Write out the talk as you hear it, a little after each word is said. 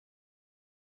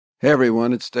Hey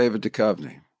everyone, it's David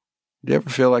Duchovny. Do you ever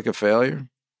feel like a failure?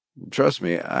 Trust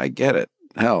me, I get it.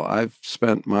 Hell, I've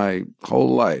spent my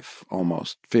whole life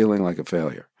almost feeling like a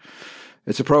failure.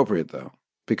 It's appropriate though,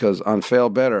 because on Fail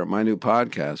Better, my new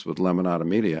podcast with Lemonada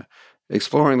Media,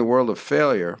 exploring the world of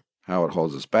failure, how it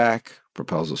holds us back,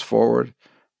 propels us forward,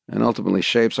 and ultimately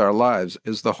shapes our lives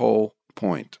is the whole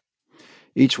point.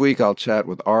 Each week I'll chat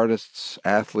with artists,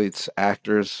 athletes,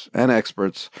 actors, and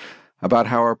experts about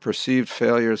how our perceived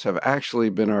failures have actually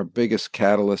been our biggest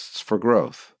catalysts for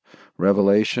growth,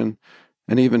 revelation,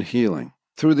 and even healing.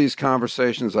 Through these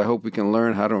conversations, I hope we can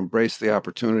learn how to embrace the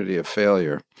opportunity of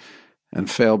failure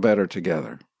and fail better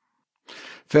together.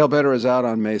 Fail Better is out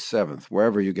on May 7th,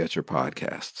 wherever you get your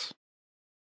podcasts.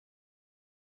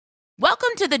 Welcome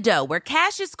to The Dough, where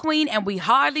Cash is queen and we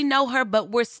hardly know her, but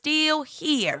we're still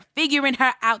here figuring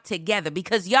her out together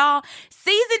because, y'all,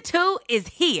 season 2 is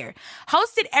here.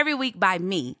 Hosted every week by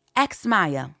me, X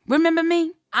Maya. Remember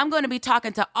me? I'm going to be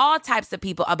talking to all types of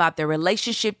people about their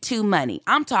relationship to money.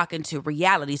 I'm talking to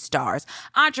reality stars,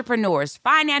 entrepreneurs,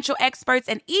 financial experts,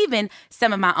 and even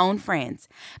some of my own friends.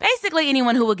 Basically,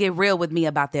 anyone who will get real with me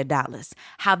about their dollars,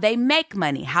 how they make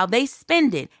money, how they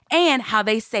spend it, and how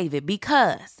they save it,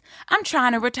 because I'm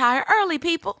trying to retire early,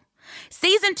 people.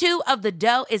 Season 2 of The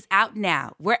Dough is out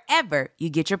now, wherever you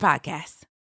get your podcasts.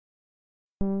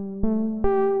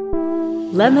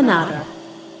 Lemonada.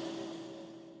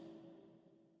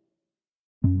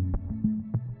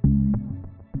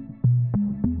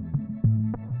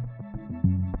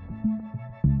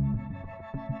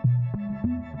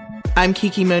 I'm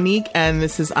Kiki Monique, and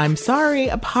this is I'm Sorry,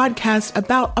 a podcast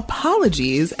about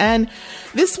apologies. And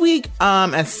this week,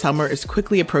 as summer is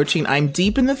quickly approaching, I'm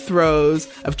deep in the throes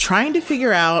of trying to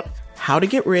figure out how to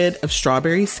get rid of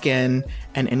strawberry skin,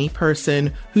 and any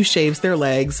person who shaves their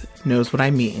legs knows what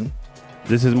I mean.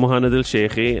 This is Mohanad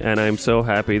El-Sheikhi, and I'm so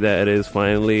happy that it is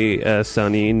finally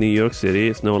sunny in New York City.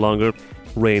 It's no longer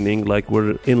raining like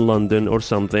we're in London or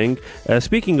something.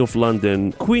 Speaking of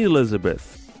London, Queen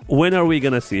Elizabeth. When are we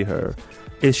going to see her?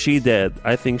 Is she dead?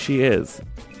 I think she is.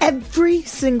 Every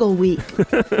single week.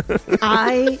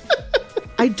 I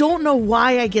don't know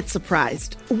why I get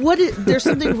surprised. There's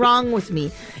something wrong with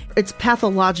me. It's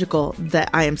pathological that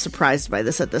I am surprised by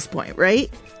this at this point,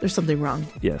 right? There's something wrong.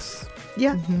 Yes.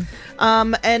 Yeah.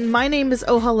 Mm-hmm. And my name is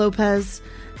Oja Lopez.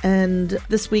 And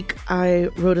this week I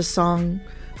wrote a song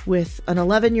with an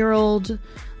 11-year-old.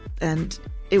 And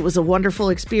it was a wonderful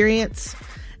experience.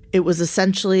 It was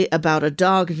essentially about a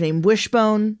dog named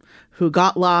Wishbone who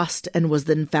got lost and was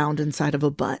then found inside of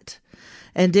a butt.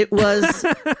 And it was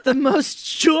the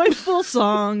most joyful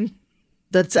song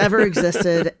that's ever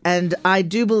existed. And I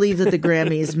do believe that the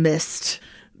Grammys missed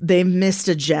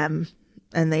a gem,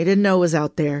 and they didn't know it was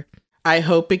out there. I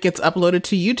hope it gets uploaded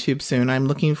to YouTube soon. I'm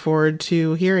looking forward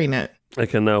to hearing it. I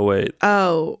cannot wait.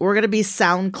 Oh, we're going to be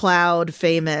SoundCloud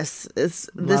famous. This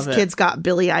kid's got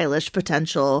Billie Eilish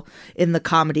potential in the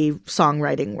comedy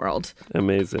songwriting world.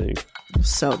 Amazing.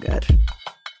 So good.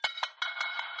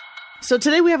 So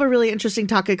today we have a really interesting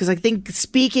topic because I think,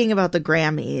 speaking about the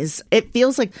Grammys, it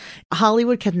feels like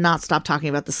Hollywood cannot stop talking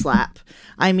about the slap.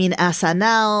 I mean,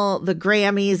 SNL, the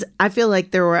Grammys. I feel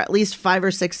like there were at least 5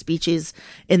 or 6 speeches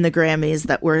in the Grammys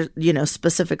that were,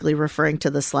 specifically referring to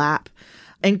the slap,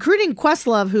 including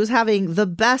Questlove, who's having the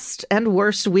best and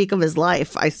worst week of his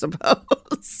life, I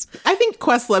suppose. I think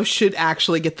Questlove should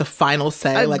actually get the final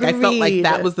say. Agreed. I felt like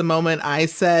that was the moment I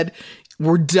said,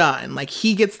 we're done.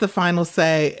 He gets the final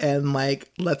say and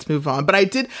let's move on. But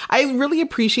I really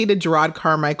appreciated Gerard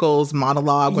Carmichael's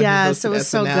monologue when he hosted it was SNL.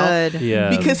 So good.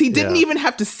 Yeah. Because he didn't even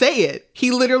have to say it.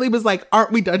 He literally was like,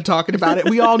 aren't we done talking about it?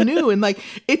 We all knew. And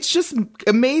it's just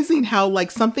amazing how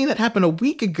something that happened a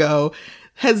week ago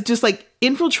has just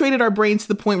infiltrated our brains to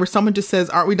the point where someone just says,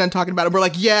 aren't we done talking about it? We're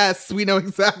like, yes, we know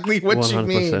exactly what 100%, you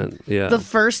mean. Yeah. The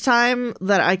first time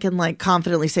that I can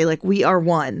confidently say we are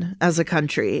one as a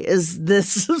country is this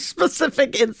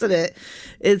specific incident.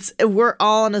 We're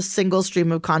all in a single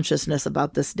stream of consciousness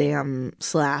about this damn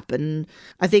slap. And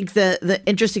I think the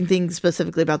interesting thing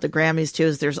specifically about the Grammys too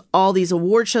is there's all these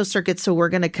award show circuits, so we're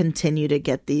going to continue to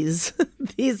get these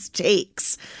these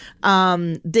takes.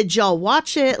 Did y'all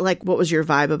watch it? What was your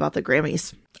vibe about the Grammys?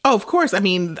 Oh, of course. I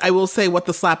mean, I will say what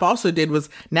the slap also did was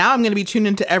now I'm going to be tuned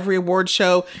into every award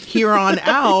show here on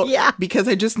out because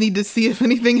I just need to see if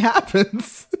anything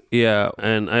happens. Yeah,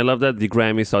 and I love that the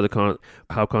Grammys saw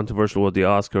how controversial what the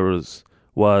Oscars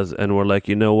was, and we're like,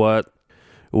 you know what?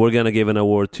 We're going to give an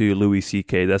award to Louis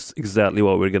C.K. That's exactly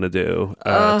what we're going to do.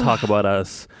 Talk about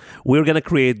us. We're going to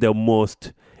create the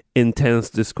most intense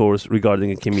discourse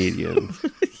regarding a comedian.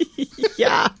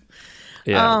 Yeah.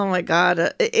 Yeah. Oh my God.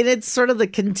 And it's sort of the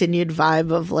continued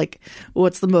vibe of like,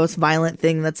 what's the most violent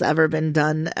thing that's ever been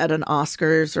done at an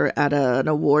Oscars or at an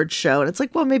award show? And it's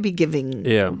like, well, maybe giving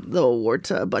the award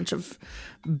to a bunch of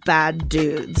bad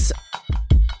dudes.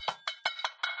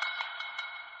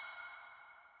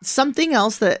 Something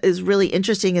else that is really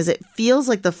interesting is it feels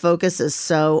like the focus is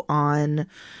so on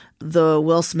the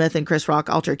Will Smith and Chris Rock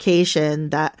altercation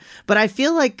but I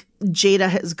feel like Jada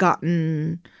has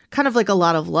gotten kind of like a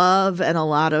lot of love and a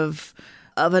lot of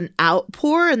an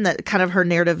outpour, and that kind of her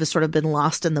narrative has sort of been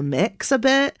lost in the mix a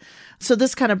bit. So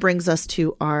this kind of brings us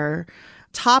to our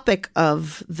topic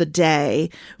of the day,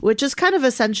 which is kind of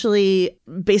essentially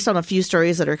based on a few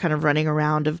stories that are kind of running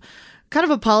around of kind of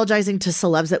apologizing to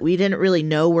celebs that we didn't really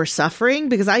know were suffering,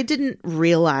 because I didn't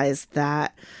realize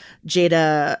that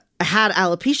Jada had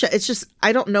alopecia. It's just,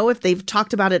 I don't know if they've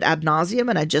talked about it ad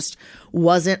nauseum and I just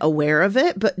wasn't aware of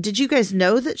it. But did you guys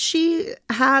know that she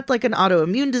had like an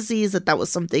autoimmune disease, that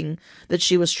was something that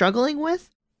she was struggling with?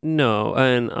 No,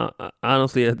 and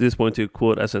honestly, at this point, to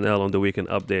quote SNL on the Weekend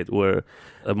Update, where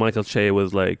Michael Che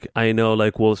was like, I know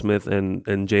like Will Smith and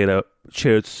Jada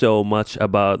shared so much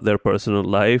about their personal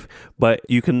life, but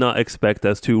you cannot expect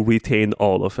us to retain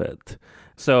all of it.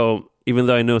 So even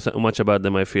though I know so much about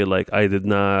them, I feel like I did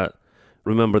not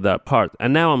remember that part.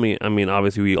 And now, I mean,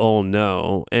 obviously we all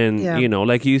know. And, you know,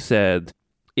 like you said,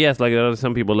 yes, like there are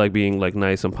some people like being like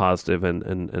nice and positive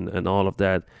and all of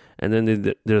that. And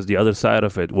then there's the other side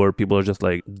of it where people are just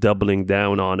like doubling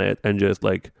down on it and just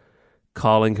like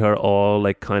calling her all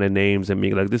like kind of names and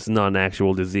being like, this is not an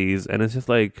actual disease. And it's just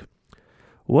like,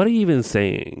 what are you even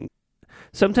saying?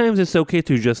 Sometimes it's okay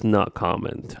to just not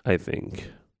comment, I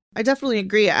think. I definitely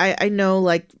agree. I know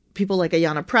like people like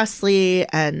Ayanna Pressley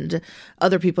and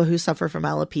other people who suffer from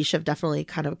alopecia have definitely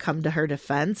kind of come to her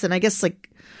defense. And I guess like,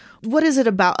 what is it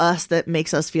about us that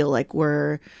makes us feel like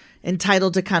we're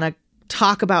entitled to kind of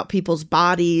talk about people's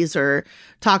bodies or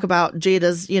talk about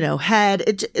Jada's, you know,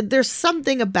 head? There's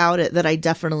something about it that I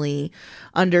definitely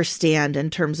understand in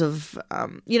terms of,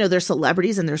 you know, they're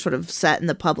celebrities and they're sort of set in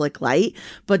the public light.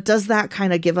 But does that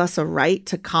kind of give us a right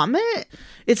to comment?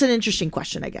 It's an interesting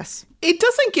question, I guess. It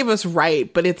doesn't give us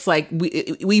right, but it's like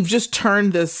we've just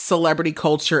turned this celebrity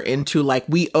culture into like,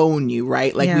 we own you,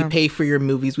 right? Like we pay for your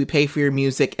movies, we pay for your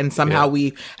music, and somehow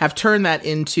we have turned that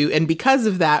into, and because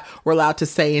of that, we're allowed to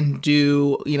say and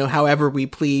do, you know, however we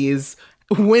please,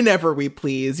 whenever we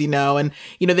please, you know. And,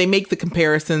 you know, they make the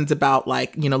comparisons about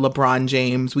like, you know, LeBron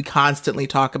James. We constantly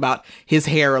talk about his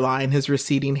hairline, his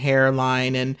receding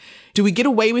hairline. And do we get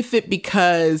away with it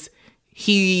because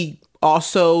he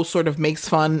also sort of makes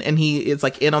fun and he is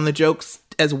like in on the jokes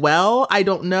as well? I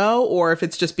don't know. Or if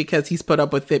it's just because he's put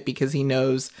up with it because he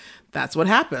knows that's what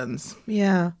happens.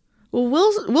 Yeah. Well,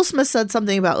 Will Smith said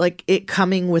something about like it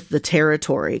coming with the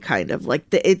territory, kind of like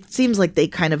it seems like they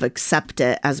kind of accept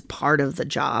it as part of the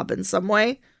job in some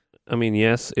way. I mean,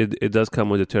 yes, it does come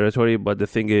with the territory, but the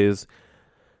thing is,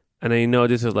 and I know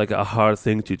this is like a hard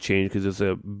thing to change because it's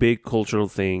a big cultural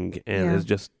thing and it's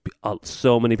just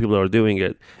so many people are doing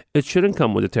it. It shouldn't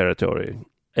come with the territory.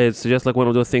 It's just like one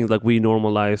of those things like we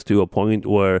normalize to a point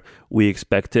where we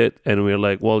expect it and we're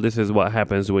like, well, this is what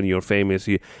happens when you're famous.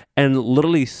 And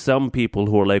literally some people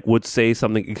who are like would say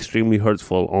something extremely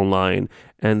hurtful online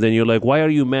and then you're like, why are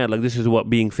you mad? Like, this is what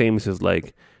being famous is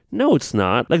like. No, it's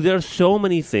not. Like, there are so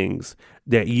many things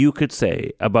that you could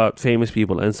say about famous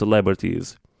people and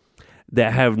celebrities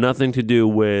that have nothing to do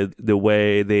with the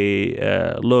way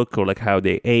they look or like how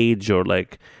they age or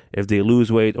like if they lose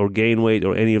weight or gain weight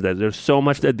or any of that. There's so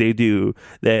much that they do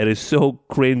that is so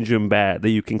cringe and bad that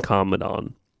you can comment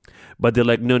on. But they're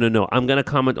like, no, I'm going to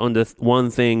comment on this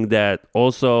one thing that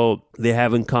also they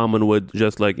have in common with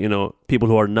just like, you know, people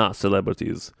who are not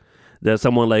celebrities. That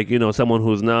someone like, you know, someone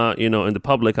who's not, you know, in the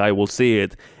public eye will see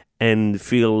it and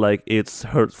feel like it's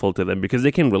hurtful to them because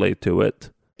they can relate to it.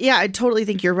 Yeah, I totally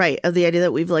think you're right. Of the idea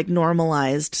that we've like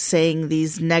normalized saying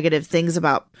these negative things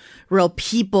about real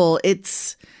people.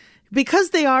 It's because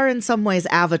they are in some ways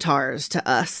avatars to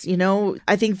us. You know,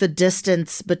 I think the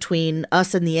distance between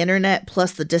us and the internet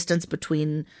plus the distance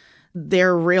between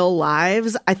their real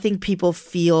lives, I think people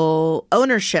feel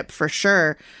ownership for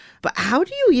sure. But how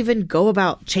do you even go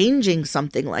about changing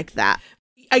something like that?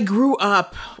 I grew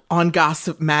up on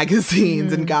gossip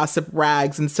magazines and gossip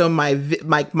rags. And so my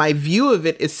view of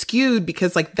it is skewed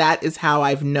because like that is how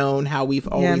I've known how we've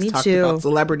always talked about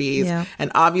celebrities. Yeah.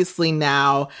 And obviously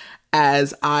now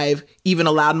as I've even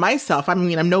allowed myself, I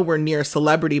mean, I'm nowhere near a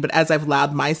celebrity, but as I've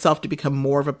allowed myself to become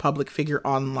more of a public figure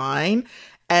online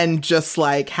and just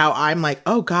like how I'm like,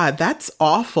 oh God, that's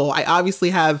awful. I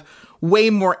obviously have way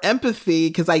more empathy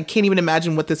because I can't even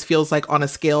imagine what this feels like on a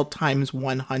scale times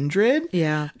 100.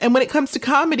 Yeah. And when it comes to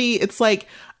comedy, it's like,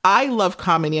 I love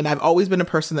comedy, and I've always been a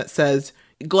person that says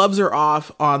gloves are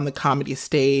off on the comedy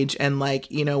stage. And like,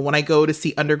 you know, when I go to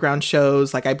see underground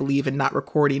shows, like I believe in not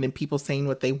recording and people saying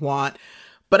what they want.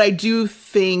 But I do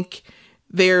think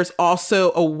there's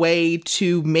also a way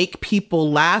to make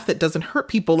people laugh that doesn't hurt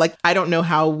people. Like, I don't know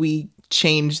how we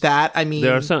change that. I mean,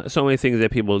 there are so many things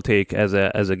that people take as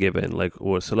a given, like,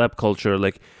 or celeb culture,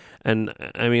 like, and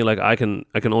I mean, like, I can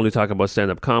only talk about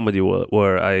stand-up comedy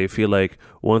where I feel like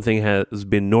one thing has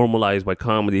been normalized by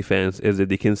comedy fans is that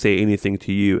they can say anything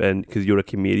to you, and because you're a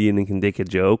comedian and can take a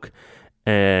joke.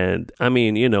 And I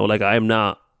mean, you know, like, I'm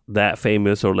not that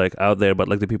famous or like out there, but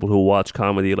like the people who watch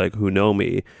comedy, like who know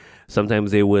me,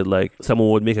 sometimes they would like, someone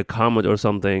would make a comment or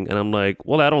something and I'm like,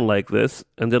 well, I don't like this,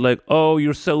 and they're like, oh,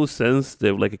 you're so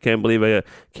sensitive, like I can't believe a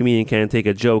comedian can't take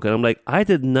a joke. And I'm like, I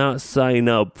did not sign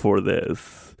up for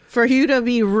this, for you to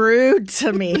be rude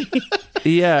to me.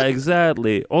 Yeah,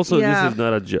 exactly. Also, Yeah. This is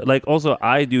not a joke. Like, also,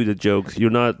 I do the jokes. You're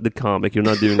not the comic. You're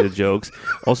not doing the jokes.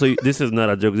 Also, this is not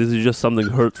a joke. This is just something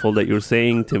hurtful that you're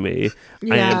saying to me. I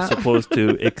am Yeah. supposed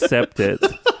to accept it.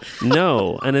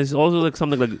 No. And it's also like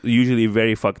something like usually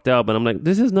very fucked up. And I'm like,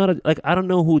 this is not like, I don't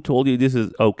know who told you this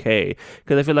is okay.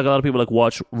 Because I feel like a lot of people like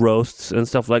watch roasts and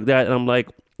stuff like that. And I'm like,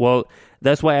 well,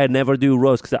 that's why I never do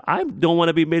roasts. Because I don't want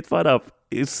to be made fun of.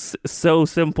 It's so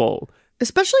simple.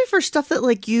 Especially for stuff that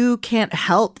like you can't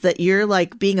help, that you're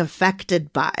like being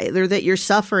affected by, or that you're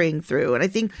suffering through. And I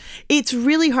think it's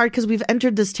really hard because we've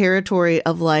entered this territory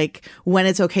of like when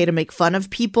it's okay to make fun of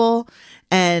people.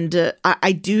 And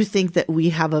I do think that we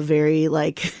have a very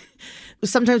like,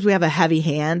 sometimes we have a heavy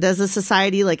hand as a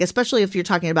society, like especially if you're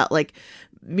talking about like,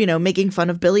 you know, making fun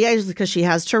of Billie Eilish because she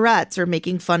has Tourette's, or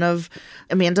making fun of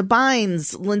Amanda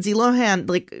Bynes, Lindsay Lohan,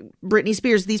 like Britney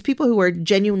Spears, these people who are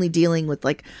genuinely dealing with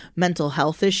like mental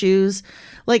health issues.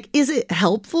 Like, is it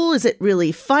helpful? Is it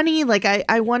really funny? Like,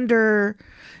 I wonder,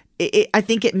 I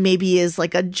think it maybe is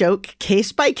like a joke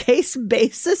case by case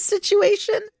basis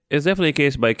situation. It's definitely a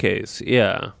case by case,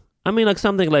 yeah. I mean, like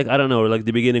something like, I don't know, like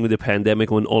the beginning of the pandemic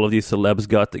when all of these celebs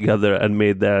got together and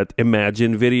made that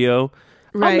Imagine video.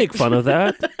 I'll Right. make fun of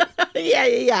that.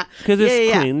 Yeah. Because it's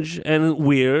Yeah. cringe and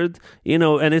weird, you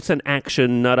know, and it's an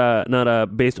action, not a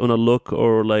based on a look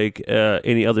or like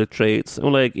any other traits.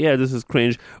 I'm like, yeah, this is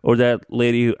cringe. Or that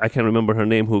lady, I can't remember her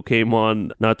name, who came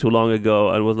on not too long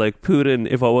ago and was like,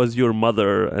 Putin, if I was your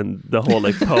mother, and the whole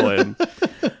like poem.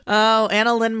 Oh,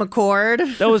 Anna Lynn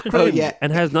McCord. That was cringe, yeah.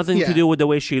 and has nothing to Yeah. do with the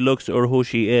way she looks or who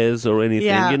she is or anything.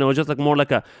 Yeah. You know, just like more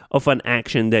like of an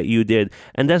action that you did.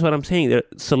 And that's what I'm saying.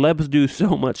 Celebs do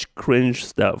so much cringe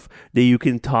stuff that you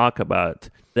can talk about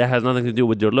that has nothing to do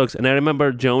with their looks. And I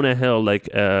remember Jonah Hill, like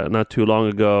not too long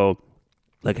ago,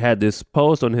 like had this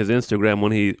post on his Instagram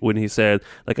when he said,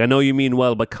 like, I know you mean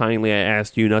well, but kindly I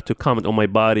asked you not to comment on my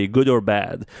body, good or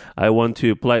bad. I want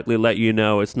to politely let you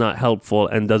know it's not helpful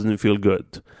and doesn't feel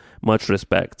good. Much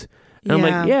respect. And I'm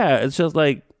like, yeah, it's just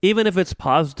like, even if it's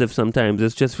positive sometimes,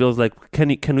 it just feels like,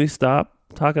 can we stop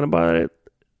talking about it?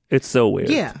 It's so weird.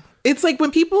 Yeah. It's like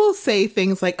when people say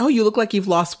things like, oh, you look like you've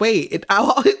lost weight.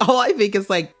 All I think is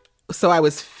like, so I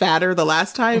was fatter the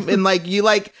last time. And like, you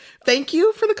like, thank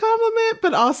you for the compliment.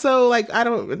 But also like,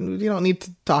 you don't need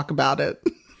to talk about it.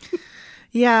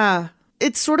 Yeah.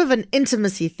 It's sort of an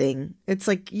intimacy thing. It's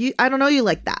like, I don't know you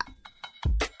like that.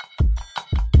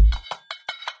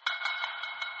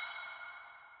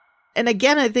 And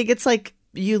again, I think it's like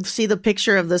you see the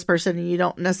picture of this person and you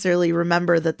don't necessarily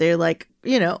remember that they're like,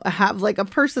 you know, have like a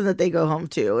person that they go home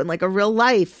to and like a real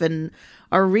life and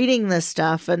are reading this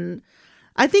stuff. And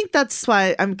I think that's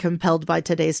why I'm compelled by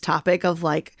today's topic of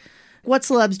like, what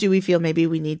celebs do we feel maybe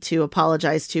we need to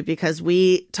apologize to because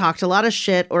we talked a lot of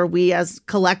shit, or we as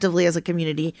collectively as a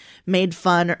community made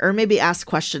fun or maybe asked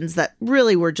questions that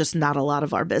really were just not a lot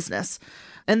of our business.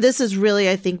 And this is really,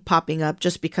 I think, popping up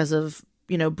just because of,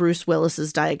 you know, Bruce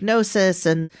Willis's diagnosis.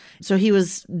 And so he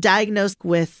was diagnosed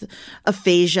with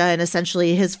aphasia, and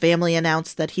essentially his family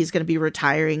announced that he's going to be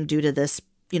retiring due to this,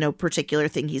 you know, particular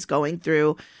thing he's going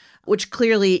through, which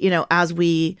clearly, you know, as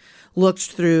we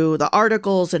looked through the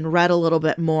articles and read a little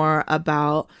bit more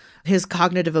about his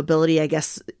cognitive ability, I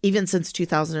guess, even since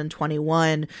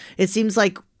 2021, it seems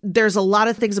like there's a lot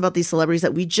of things about these celebrities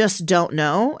that we just don't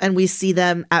know, and we see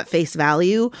them at face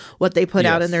value, what they put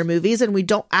out in their movies, and we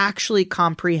don't actually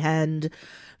comprehend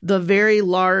the very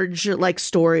large like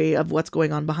story of what's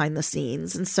going on behind the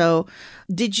scenes. And so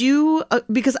did you,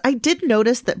 because I did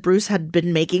notice that Bruce had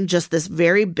been making just this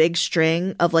very big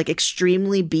string of like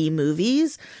extremely B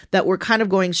movies that were kind of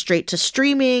going straight to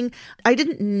streaming. I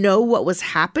didn't know what was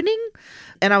happening.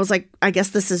 And I was like, I guess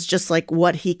this is just like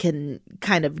what he can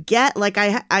kind of get. Like,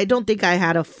 I don't think I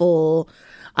had a full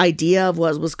idea of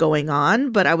what was going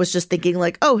on, but I was just thinking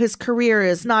like, oh, his career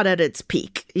is not at its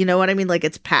peak. You know what I mean? Like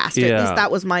it's past. Yeah. At least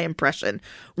that was my impression.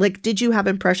 Like, did you have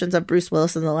impressions of Bruce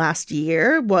Willis in the last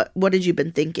year? What did you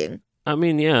been thinking? I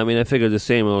mean, yeah, I figured the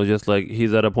same. I was just like,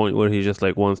 he's at a point where he just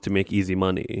like wants to make easy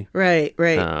money. Right.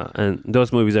 And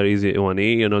those movies are easy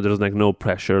money. You know, there's like no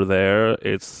pressure there.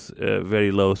 It's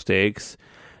very low stakes.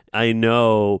 I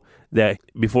know that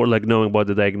before like knowing about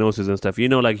the diagnosis and stuff, you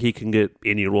know, like he can get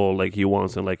any role like he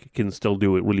wants and like can still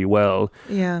do it really well.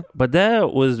 Yeah. But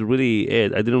that was really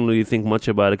it. I didn't really think much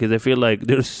about it because I feel like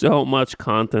there's so much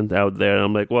content out there.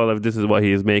 I'm like, well, if this is what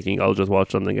he is making, I'll just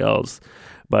watch something else.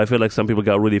 But I feel like some people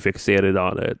got really fixated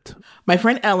on it. My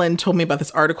friend Ellen told me about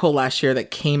this article last year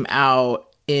that came out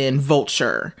in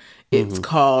Vulture. It's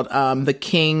called The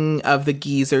King of the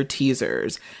Geezer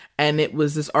Teasers. And it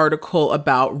was this article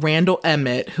about Randall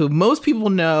Emmett, who most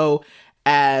people know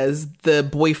as the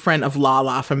boyfriend of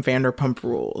Lala from Vanderpump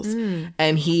Rules.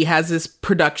 And he has this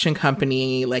production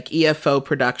company, like EFO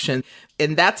Production.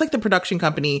 And that's like the production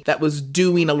company that was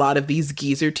doing a lot of these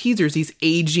geezer teasers, these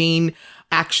aging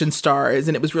action stars.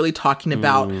 And it was really talking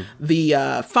about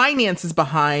the finances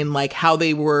behind like how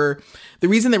they were. The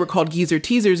reason they were called geezer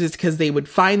teasers is because they would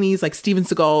find these like Steven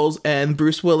Seagal's and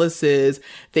Bruce Willis's.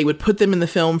 They would put them in the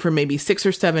film for maybe 6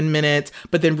 or 7 minutes,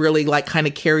 but then really like kind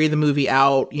of carry the movie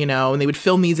out, you know, and they would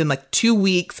film these in like 2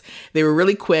 weeks. They were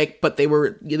really quick, but they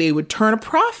would turn a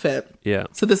profit. Yeah.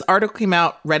 So this article came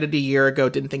out, read it a year ago,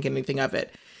 didn't think anything of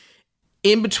it.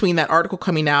 In between that article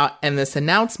coming out and this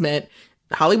announcement,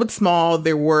 Hollywood Small,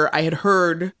 I had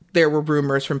heard there were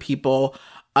rumors from people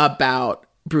about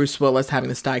Bruce Willis having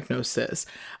this diagnosis.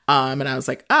 And I was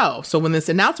like, oh, so when this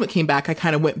announcement came back, I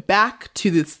kind of went back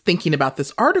to this thinking about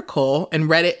this article and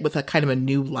read it with a kind of a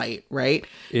new light, right?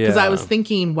 Because I was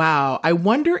thinking, wow, I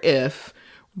wonder if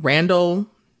Randall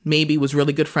maybe was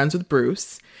really good friends with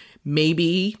Bruce.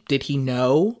 Maybe did he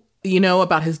know, you know,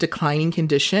 about his declining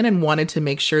condition and wanted to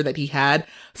make sure that he had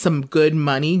some good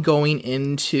money going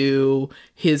into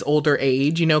his older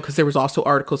age, you know, because there was also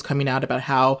articles coming out about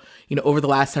how, you know, over the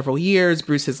last several years,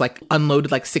 Bruce has like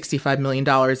unloaded like $65 million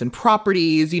in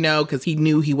properties, you know, because he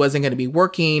knew he wasn't going to be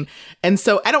working. And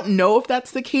so I don't know if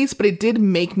that's the case, but it did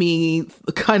make me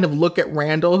kind of look at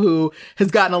Randall, who has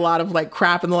gotten a lot of like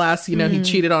crap in the last, you know, he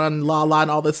cheated on Lala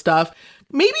and all this stuff.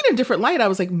 Maybe in a different light, I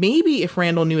was like, maybe if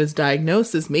Randall knew his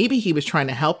diagnosis, maybe he was trying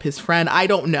to help his friend. I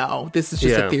don't know. This is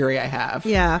just a theory I have.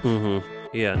 Yeah.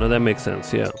 Yeah, no, that makes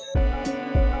sense. Yeah.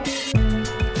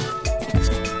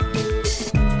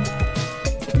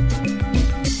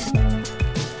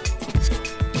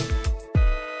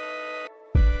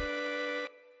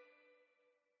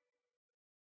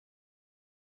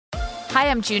 Hi,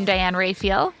 I'm June Diane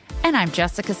Raphael. And I'm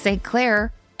Jessica St.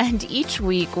 Clair. And each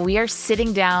week we are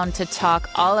sitting down to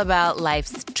talk all about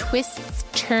life's twists,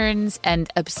 turns,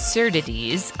 and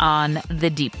absurdities on The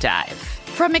Deep Dive.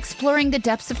 From exploring the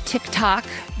depths of TikTok,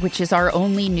 which is our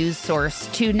only news source,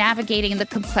 to navigating the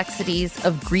complexities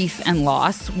of grief and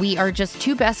loss, we are just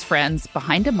two best friends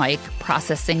behind a mic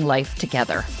processing life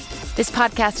together. This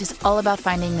podcast is all about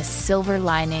finding the silver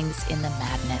linings in the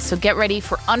madness. So get ready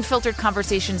for unfiltered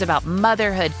conversations about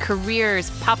motherhood, careers,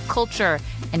 pop culture,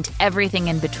 and everything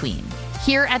in between.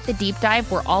 Here at The Deep Dive,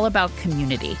 we're all about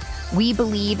community. We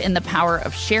believe in the power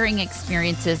of sharing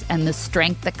experiences and the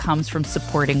strength that comes from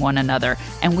supporting one another,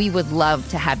 and we would love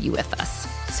to have you with us.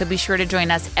 So be sure to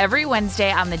join us every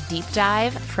Wednesday on The Deep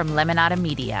Dive from Lemonada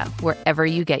Media, wherever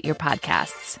you get your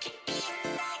podcasts.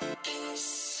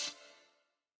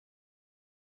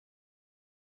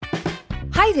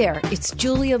 Hi there, it's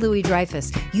Julia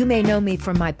Louis-Dreyfus. You may know me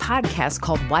from my podcast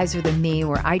called Wiser Than Me,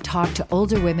 where I talk to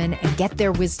older women and get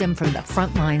their wisdom from the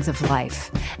front lines of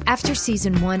life. After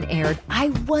season 1 aired, I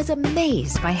was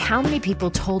amazed by how many people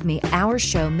told me our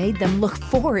show made them look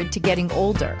forward to getting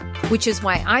older, which is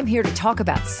why I'm here to talk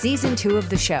about season 2 of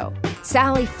the show.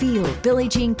 Sally Field, Billie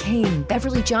Jean King,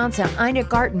 Beverly Johnson, Ina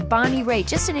Garten, Bonnie Raitt,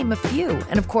 just to name a few.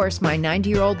 And of course, my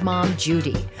 90-year-old mom,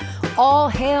 Judy. All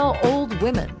hail old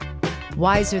women.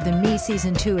 Wiser Than Me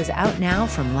Season 2 is out now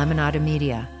from Lemonada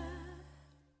Media.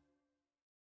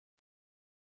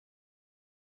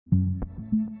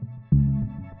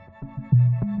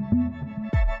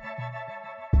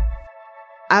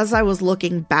 as I was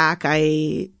looking back,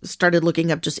 I started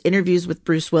looking up just interviews with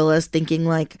Bruce Willis, thinking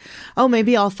like, oh,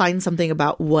 maybe I'll find something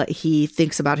about what he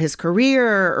thinks about his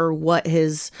career or what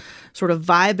his sort of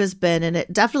vibe has been. And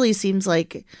it definitely seems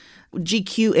like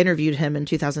GQ interviewed him in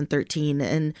 2013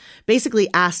 and basically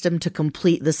asked him to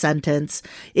complete the sentence,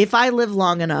 "If I live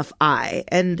long enough, I."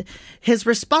 And his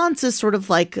response is sort of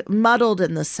like muddled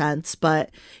in the sense, but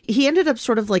he ended up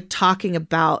sort of like talking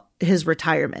about his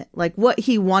retirement, like what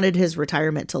he wanted his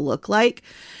retirement to look like.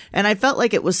 And I felt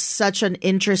like it was such an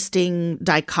interesting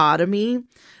dichotomy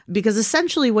because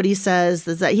essentially what he says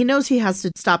is that he knows he has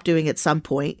to stop doing at some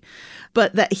point,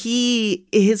 but that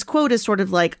his quote is sort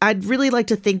of like, "I'd really like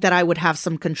to think that I would have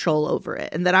some control over it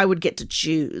and that I would get to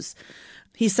choose."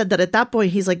 He said that at that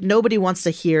point, he's like, nobody wants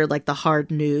to hear like the hard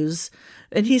news.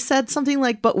 And he said something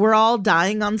like, "But we're all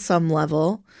dying on some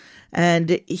level."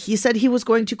 And he said he was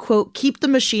going to, quote, "keep the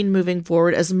machine moving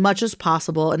forward as much as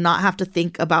possible and not have to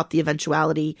think about the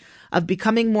eventuality of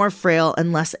becoming more frail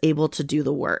and less able to do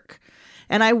the work."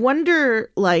 And I wonder,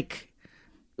 like,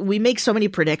 we make so many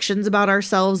predictions about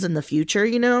ourselves in the future,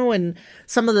 you know, and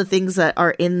some of the things that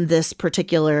are in this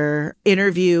particular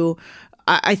interview,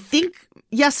 I think,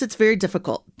 yes, it's very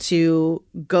difficult to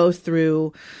go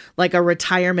through like a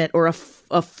retirement or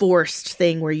a forced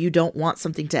thing where you don't want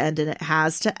something to end and it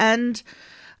has to end.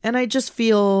 And I just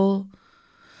feel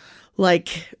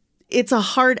like it's a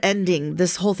hard ending.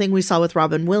 This whole thing we saw with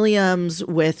Robin Williams,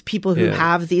 with people who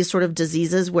have these sort of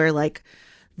diseases where like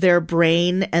their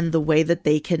brain and the way that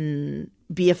they can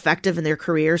be effective in their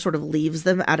career sort of leaves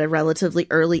them at a relatively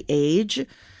early age.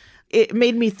 It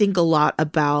made me think a lot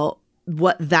about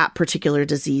what that particular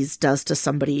disease does to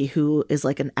somebody who is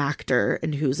like an actor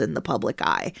and who's in the public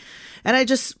eye. And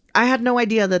I had no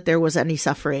idea that there was any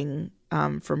suffering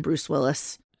from Bruce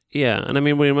Willis. Yeah, and I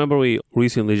mean, we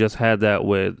recently just had that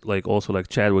with like also like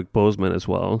Chadwick Boseman as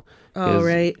well. Oh,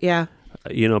 right, yeah.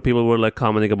 You know, people were like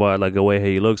commenting about like the way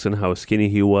he looks and how skinny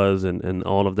he was and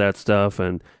all of that stuff.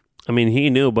 And I mean, he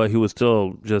knew, but he was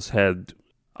still just had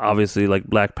obviously like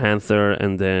Black Panther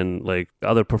and then like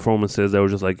other performances that were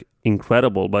just like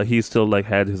incredible, but he still like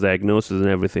had his diagnosis and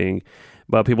everything.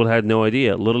 But people had no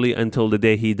idea. Literally until the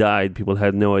day he died, people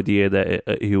had no idea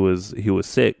that he was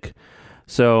sick.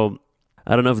 So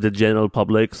I don't know if the general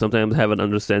public sometimes have an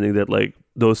understanding that like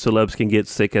those celebs can get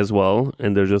sick as well,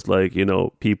 and they're just like, you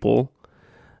know, people.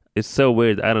 It's so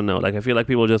weird. I don't know. Like, I feel like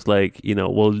people just like, you know,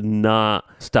 will not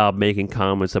stop making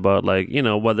comments about like, you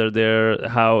know,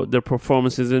 how their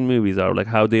performances in movies are, like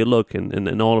how they look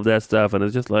and all of that stuff. And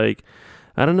it's just like,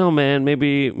 I don't know, man,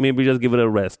 maybe just give it a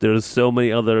rest. There's so many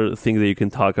other things that you can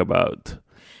talk about.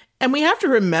 And we have to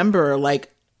remember, like,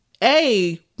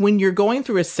 when you're going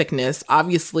through a sickness,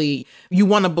 obviously you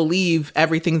want to believe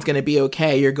everything's going to be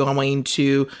okay. You're going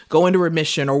to go into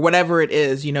remission or whatever it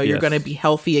is, you know, you're going to be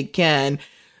healthy again.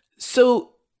 So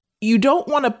you don't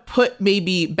want to put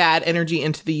maybe bad energy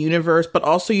into the universe, but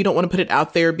also you don't want to put it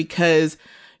out there because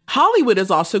Hollywood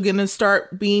is also going to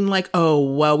start being like, oh,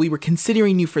 well, we were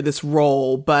considering you for this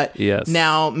role, but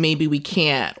now maybe we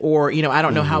can't. Or, you know, I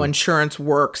don't know how insurance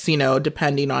works, you know,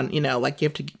 depending on, you know, like you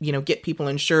have to, you know, get people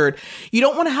insured. You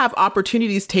don't want to have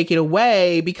opportunities taken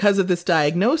away because of this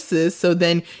diagnosis. So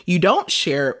then you don't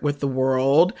share it with the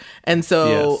world. And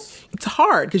so it's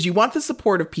hard because you want the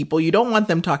support of people. You don't want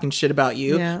them talking shit about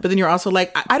you. Yeah. But then you're also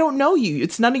like, I don't know you.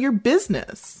 It's none of your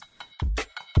business.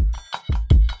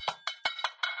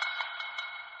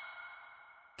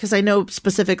 Because I know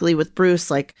specifically with Bruce,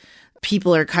 like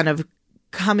people are kind of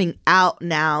coming out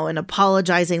now and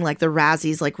apologizing, like the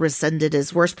Razzies like rescinded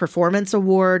his worst performance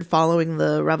award following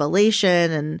the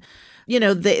revelation. And, you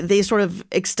know, they sort of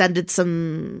extended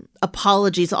some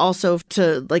apologies also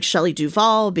to like Shelley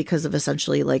Duvall because of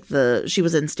essentially like she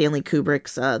was in Stanley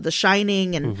Kubrick's The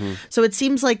Shining. And so it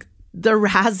seems like the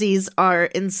Razzies are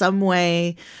in some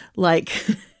way like...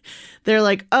 They're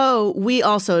like, oh, we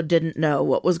also didn't know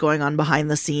what was going on behind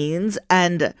the scenes,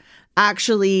 and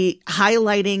actually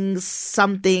highlighting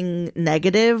something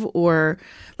negative or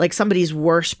like somebody's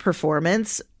worst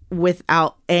performance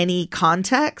without any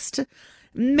context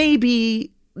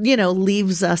maybe, you know,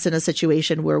 leaves us in a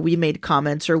situation where we made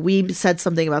comments or we said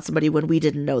something about somebody when we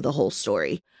didn't know the whole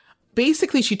story.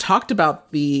 Basically, she talked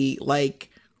about the like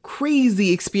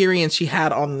crazy experience she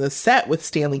had on the set with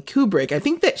Stanley Kubrick. I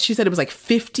think that she said it was like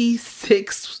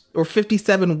 56 or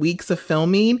 57 weeks of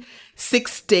filming,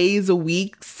 6 days a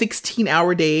week,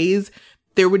 16-hour days.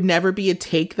 There would never be a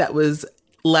take that was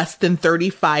less than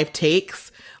 35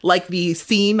 takes. Like the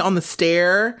scene on the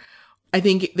stair, I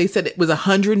think they said it was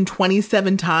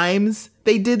 127 times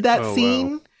they did that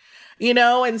scene. Wow. you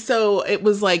know? And so it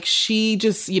was like she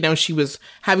just, you know, she was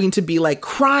having to be like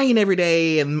crying every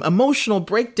day and emotional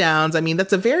breakdowns. I mean,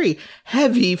 that's a very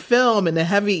heavy film and a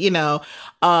heavy, you know.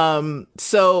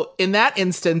 So in that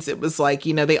instance, it was like,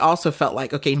 you know, they also felt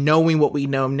like, okay, knowing what we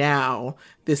know now,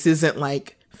 this isn't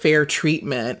like fair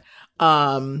treatment.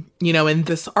 You know, and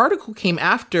this article came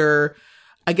after,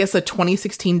 I guess, a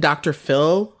 2016 Dr.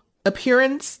 Phil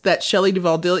appearance that Shelley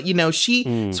Duvall did. You know,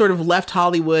 she sort of left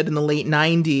Hollywood in the late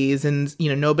 90s and, you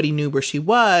know, nobody knew where she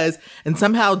was. And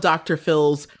somehow Dr.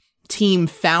 Phil's team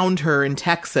found her in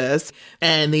Texas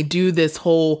and they do this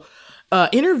whole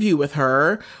interview with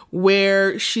her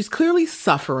where she's clearly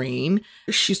suffering.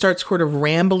 She starts sort of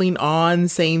rambling on,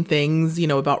 saying things, you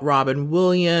know, about Robin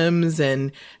Williams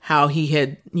and how he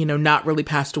had, you know, not really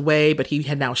passed away, but he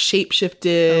had now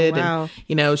shapeshifted. Oh, wow. And,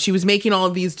 you know, she was making all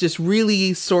of these just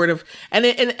really sort of, and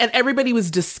everybody was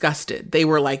disgusted. They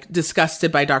were like disgusted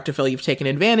by Dr. Phil. You've taken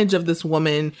advantage of this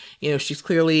woman. You know, she's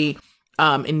clearly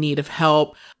in need of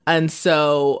help. And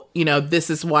so, you know, this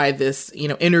is why this, you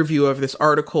know, interview of this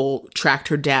article tracked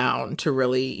her down to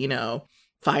really, you know,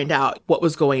 find out what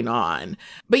was going on.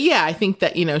 But yeah, I think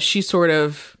that, you know, she sort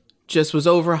of just was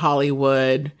over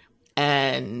Hollywood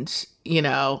and, you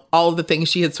know, all of the things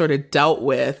she had sort of dealt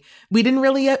with, we didn't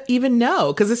really even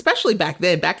know. Because especially back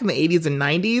then, back in the 80s and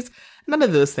 90s, none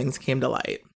of those things came to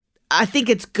light. I think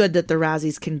it's good that the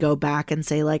Razzies can go back and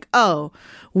say like, oh,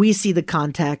 we see the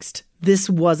context. This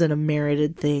wasn't a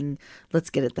merited thing.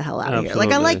 Let's get it the hell out of here.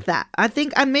 Like, I like that. I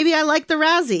think maybe I like the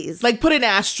Razzies. Like, put an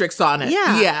asterisk on it.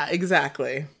 Yeah. Yeah,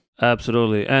 exactly.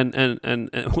 Absolutely.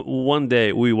 And one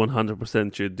day we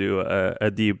 100% should do a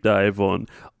deep dive on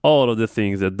all of the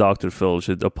things that Dr. Phil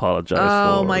should apologize for.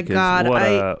 Oh my God. What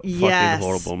a fucking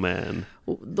horrible man.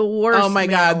 The worst. Oh my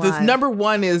God. alive. This number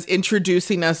one is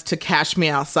introducing us to Cash Me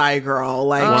Outside Girl.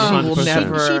 Like, she will 100%.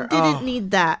 never. She didn't need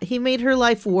that. He made her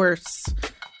life worse.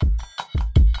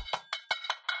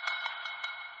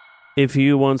 If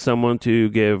you want someone to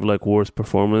give like worst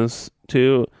performance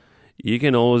to, you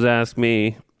can always ask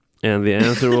me, and the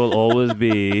answer will always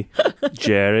be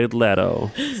Jared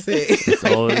Leto. See. It's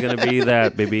always gonna be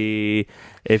that, baby.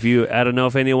 If you, I don't know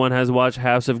if anyone has watched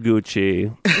House of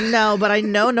Gucci. No, but I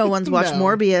know no one's watched No.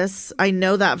 Morbius. I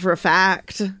know that for a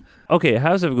fact. Okay,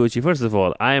 House of Gucci. First of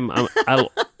all,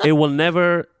 it will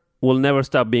never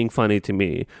stop being funny to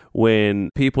me when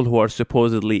people who are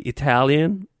supposedly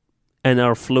Italian and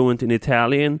are fluent in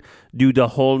Italian do the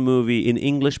whole movie in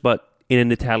English but in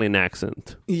an Italian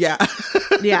accent. Yeah.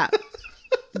 Yeah.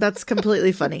 That's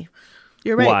completely funny.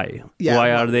 You're right. Why? Yeah.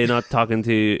 Why are they not talking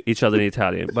to each other in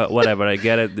Italian? But whatever, I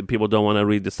get it. The people don't want to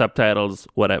read the subtitles,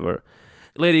 whatever.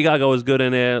 Lady Gaga was good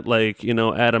in it, like, you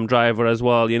know, Adam Driver as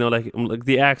well. You know, like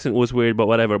the accent was weird, but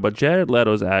whatever. But Jared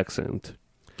Leto's accent,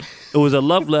 it was a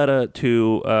love letter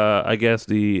to, I guess,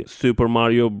 the Super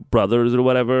Mario Brothers or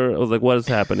whatever. I was like, what is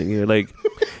happening here? Like,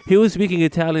 he was speaking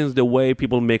Italian the way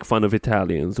people make fun of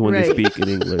Italians when they Right. speak in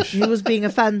English. He was being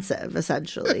offensive,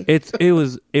 essentially. And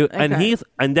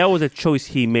that was a choice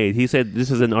he made. He said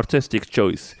this is an artistic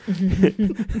choice.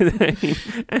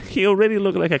 And he already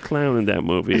looked like a clown in that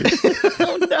movie.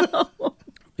 Oh no.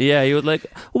 Yeah, he was like,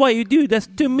 "Why you do this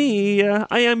to me?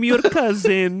 I am your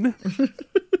cousin."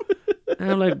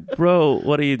 And I'm like, bro,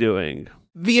 what are you doing?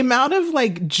 The amount of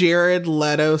like Jared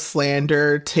Leto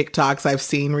slander TikToks I've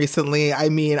seen recently, I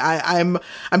mean, I'm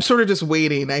sort of just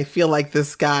waiting. I feel like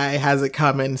this guy has it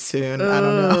coming soon. I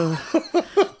don't know.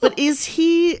 But is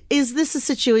this a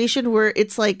situation where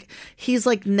it's like he's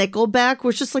like Nickelback,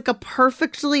 which is like a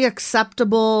perfectly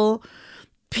acceptable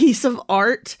piece of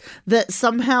art that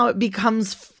somehow it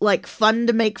becomes like fun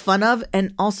to make fun of,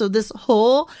 and also this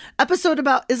whole episode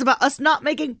is about us not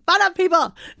making fun of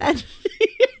people, and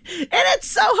and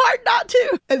it's so hard not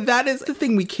to. And that is the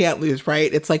thing we can't lose,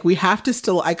 right? It's like we have to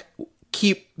still like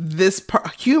keep this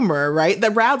humor, right? The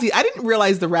Razzies, I didn't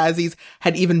realize the Razzies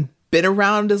had even been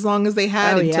around as long as they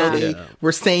had until they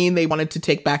were saying they wanted to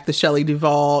take back the Shelley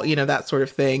Duvall, you know, that sort of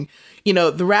thing. You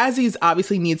know, the Razzies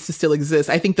obviously needs to still exist.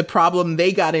 I think the problem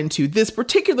they got into this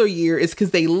particular year is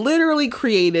because they literally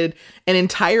created an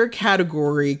entire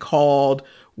category called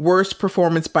Worst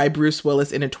Performance by Bruce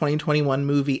Willis in a 2021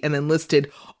 movie and then listed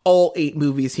all 8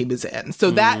 movies he was in.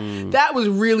 So that was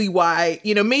really why,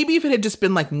 you know, maybe if it had just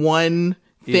been like one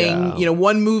thing, you know,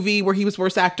 one movie where he was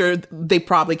worst actor, they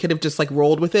probably could have just like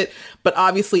rolled with it. But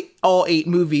obviously all 8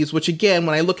 movies, which again,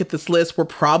 when I look at this list, were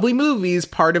probably movies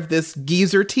part of this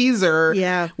geezer teaser,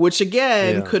 which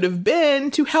again could have been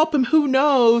to help him, who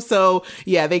knows? So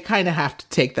yeah, they kind of have to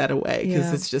take that away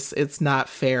because it's not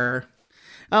fair.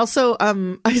 Also,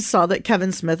 I saw that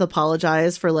Kevin Smith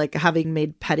apologized for like having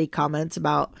made petty comments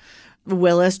about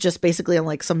Willis just basically on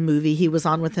like some movie he was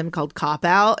on with him called Cop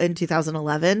Out in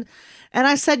 2011. And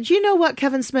I said, you know what,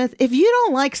 Kevin Smith, if you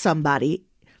don't like somebody,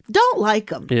 don't like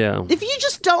them. Yeah. If you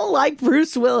just don't like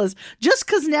Bruce Willis, just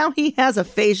because now he has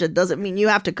aphasia doesn't mean you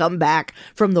have to come back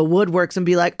from the woodworks and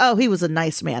be like, oh, he was a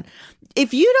nice man.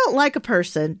 If you don't like a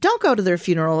person, don't go to their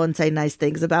funeral and say nice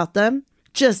things about them.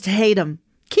 Just hate them.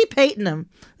 Keep hating them.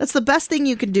 That's the best thing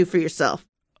you can do for yourself.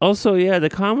 Also, yeah, the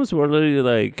comments were literally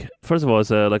like, first of all,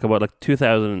 it's like about like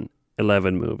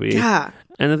 2011 movie. Yeah.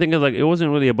 And the thing is, like, it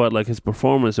wasn't really about like his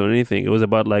performance or anything. It was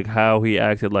about like how he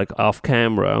acted like off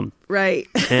camera. Right.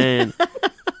 And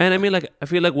I mean, like, I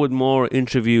feel like with more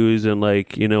interviews and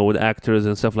like, you know, with actors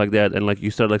and stuff like that, and like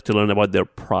you start like to learn about their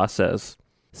process.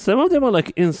 Some of them are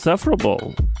like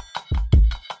insufferable.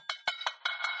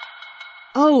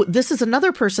 Oh, this is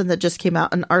another person that just came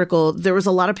out, an article. There was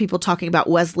a lot of people talking about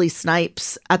Wesley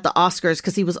Snipes at the Oscars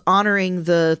because he was honoring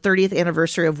the 30th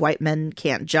anniversary of White Men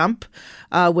Can't Jump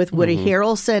with Woody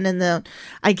Harrelson. And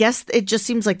I guess it just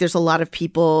seems like there's a lot of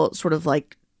people sort of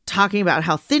like talking about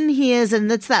how thin he is. And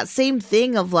it's that same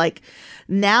thing of like,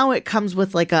 now it comes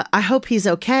with like I hope he's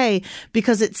okay,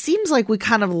 because it seems like we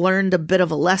kind of learned a bit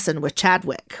of a lesson with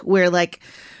Chadwick where like,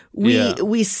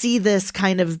 we see this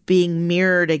kind of being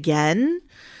mirrored again.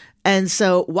 And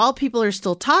so while people are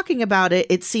still talking about it,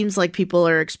 it seems like people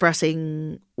are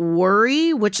expressing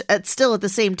worry, which still at the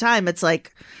same time, it's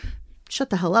like, shut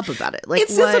the hell up about it. Like,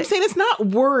 it's just, I'm saying it's not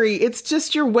worry. It's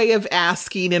just your way of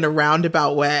asking in a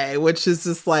roundabout way, which is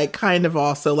just like kind of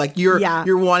also like you're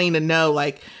wanting to know,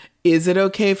 like, is it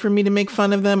okay for me to make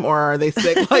fun of them, or are they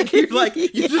sick? Like you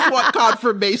just want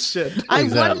confirmation.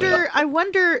 I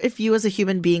wonder if you as a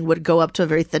human being would go up to a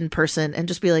very thin person and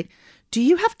just be like, do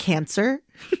you have cancer?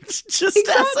 Just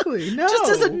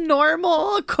as a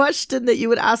normal question that you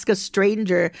would ask a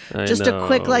stranger. A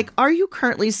quick like, are you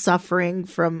currently suffering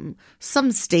from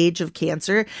some stage of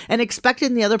cancer? And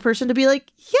expecting the other person to be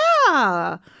like,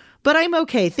 yeah, but I'm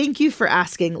okay. Thank you for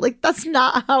asking. Like, that's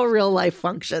not how real life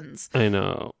functions. I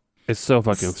know. It's so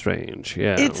fucking strange.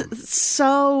 Yeah. It's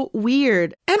so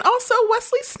weird. And also,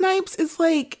 Wesley Snipes is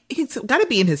like, he's got to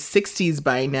be in his 60s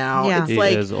by now. Yeah. It's he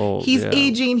like, is old, he's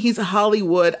aging. He's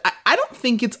Hollywood. I don't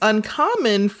think it's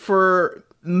uncommon for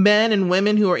men and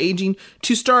women who are aging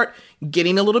to start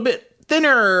getting a little bit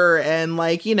thinner and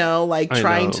like, you know, like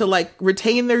trying to like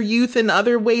retain their youth in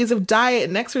other ways of diet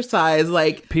and exercise.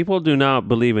 Like, people do not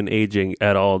believe in aging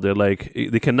at all. They're like,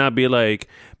 they cannot be like,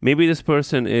 maybe this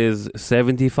person is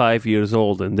 75 years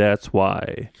old and that's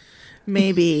why.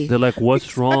 Maybe. They're like,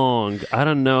 what's wrong? I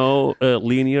don't know.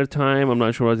 Linear time? I'm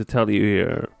not sure what to tell you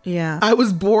here. Yeah. I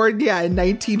was born, in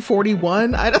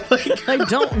 1941. I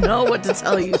don't know what to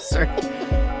tell you, sir.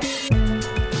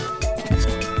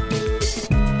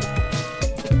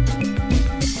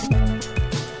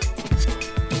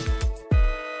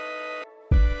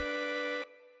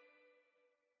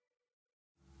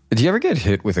 Do you ever get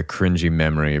hit with a cringy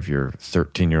memory of your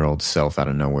 13-year-old self out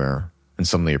of nowhere, and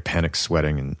suddenly you're panic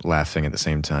sweating and laughing at the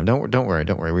same time? Don't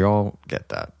worry. We all get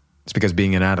that. It's because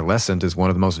being an adolescent is one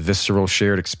of the most visceral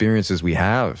shared experiences we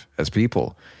have as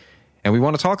people, and we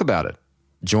want to talk about it.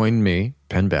 Join me,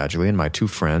 Penn Badgley, and my two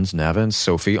friends, Nava and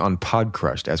Sophie, on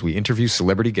Podcrushed as we interview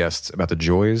celebrity guests about the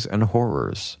joys and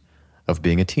horrors of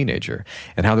being a teenager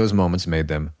and how those moments made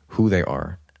them who they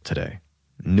are today.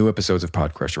 New episodes of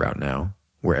Podcrushed are out now,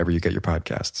 wherever you get your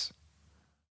podcasts.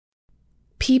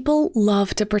 People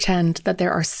love to pretend that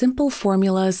there are simple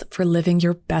formulas for living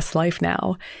your best life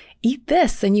now. Eat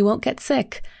this and you won't get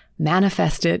sick.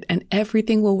 Manifest it and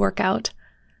everything will work out.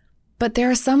 But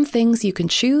there are some things you can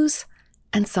choose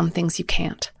and some things you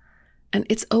can't. And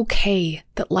it's okay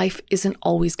that life isn't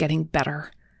always getting better.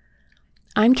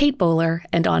 I'm Kate Bowler,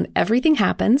 and on Everything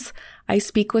Happens, I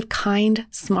speak with kind,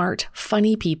 smart,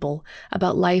 funny people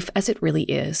about life as it really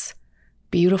is.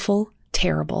 Beautiful,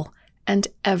 terrible, and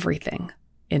everything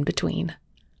in between.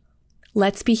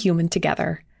 Let's be human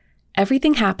together.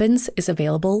 Everything Happens is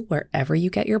available wherever you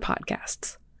get your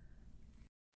podcasts.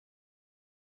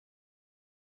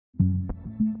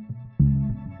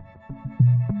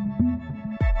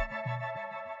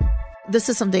 This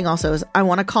is something also is I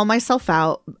want to call myself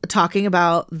out talking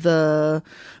about the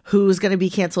who's going to be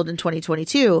canceled in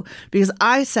 2022 because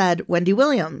I said Wendy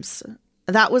Williams.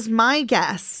 That was my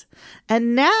guess.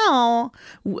 And now,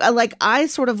 like, I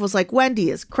sort of was like, Wendy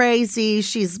is crazy.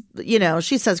 She's,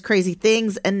 she says crazy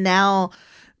things. And now,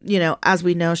 as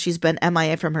we know, she's been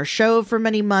MIA from her show for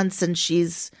many months and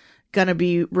she's going to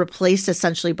be replaced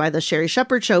essentially by the Sherri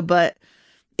Shepherd show. But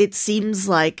it seems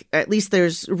like, at least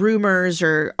there's rumors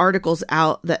or articles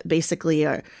out that basically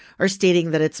are stating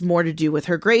that it's more to do with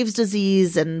her Graves'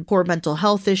 disease and poor mental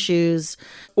health issues.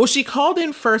 Well, she called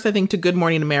in first, I think, to Good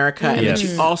Morning America, and then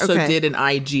she also Okay. did an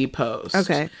IG post.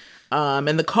 Okay.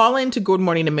 And the call in to Good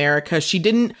Morning America, she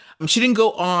didn't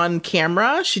go on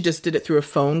camera. She just did it through a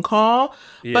phone call.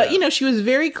 Yeah. But, she was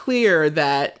very clear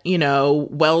that,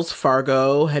 Wells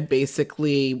Fargo had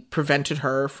basically prevented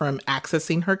her from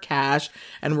accessing her cash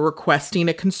and were requesting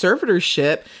a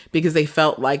conservatorship because they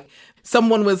felt like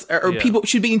someone was, or people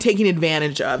should be taken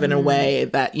advantage of in a way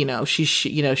that,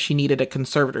 she needed a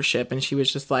conservatorship. And she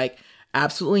was just like,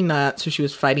 absolutely not. So she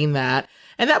was fighting that.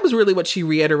 And that was really what she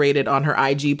reiterated on her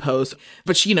IG post.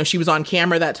 But she was on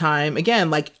camera that time. Again,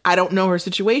 like, I don't know her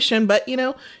situation, but,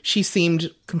 she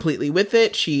seemed completely with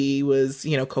it. She was,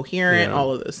 coherent,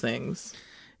 all of those things.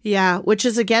 Yeah, which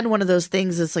is, again, one of those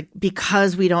things is like,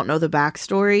 because we don't know the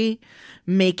backstory,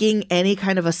 making any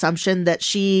kind of assumption that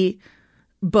she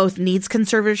both needs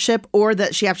conservatorship or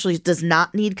that she actually does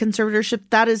not need conservatorship,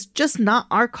 that is just not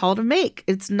our call to make.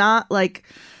 It's not like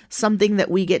something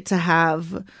that we get to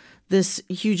have this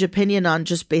huge opinion on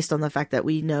just based on the fact that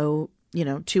we know,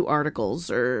 2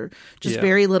 articles or just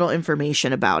very little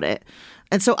information about it.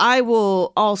 And so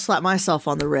I'll slap myself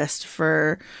on the wrist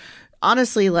for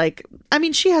honestly,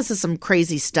 she has some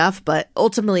crazy stuff, but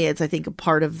ultimately it's, I think, a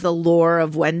part of the lore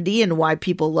of Wendy and why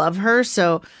people love her.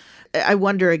 So I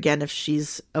wonder again if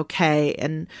she's okay,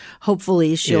 and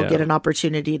hopefully she'll get an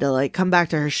opportunity to come back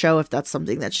to her show if that's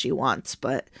something that she wants.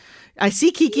 But I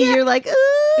see, Kiki, you're like,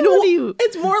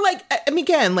 it's more like,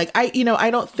 again, I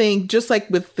don't think, just like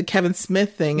with the Kevin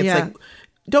Smith thing, it's like,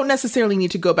 don't necessarily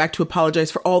need to go back to apologize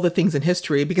for all the things in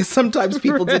history, because sometimes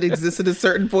people did exist at a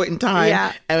certain point in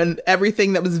time, and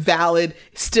everything that was valid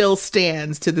still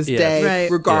stands to this day,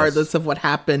 regardless of what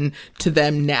happened to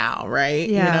them now, right?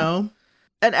 Yeah.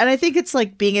 And I think it's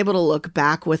like being able to look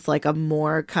back with a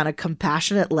more kind of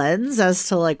compassionate lens as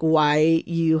to why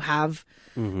you have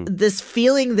this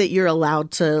feeling that you're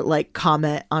allowed to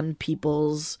comment on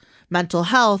people's mental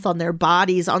health, on their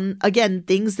bodies, on, again,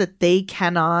 things that they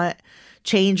cannot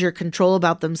change or control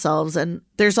about themselves. And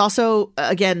there's also,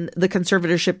 again, the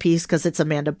conservatorship piece, because it's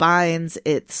Amanda Bynes,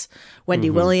 it's Wendy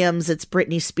Williams, it's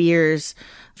Britney Spears.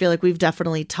 I feel like we've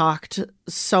definitely talked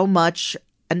so much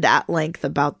and at length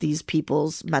about these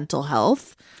people's mental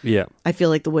health. Yeah. I feel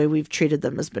like the way we've treated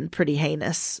them has been pretty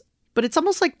heinous. But it's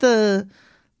almost like the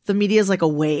media is like a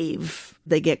wave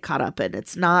they get caught up in.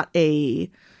 It's not a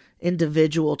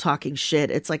individual talking shit.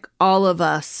 It's like all of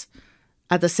us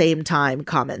at the same time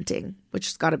commenting, which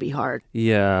has got to be hard.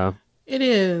 Yeah. It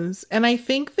is. And I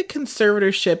think the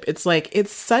conservatorship,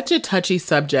 it's such a touchy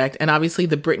subject. And obviously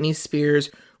the Britney Spears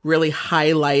really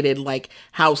highlighted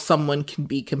how someone can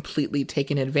be completely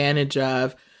taken advantage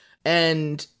of.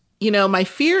 And, my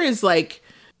fear is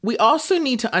we also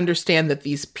need to understand that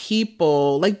these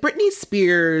people, Britney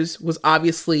Spears was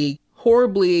obviously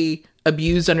horribly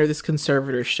abused under this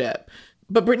conservatorship.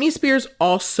 But Britney Spears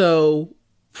also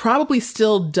probably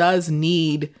still does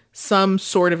need some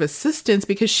sort of assistance,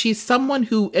 because she's someone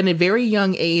who in a very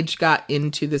young age got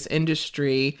into this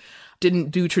industry,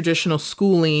 didn't do traditional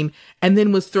schooling, and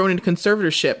then was thrown into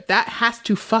conservatorship. That has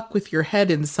to fuck with your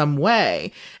head in some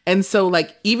way. And so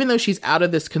even though she's out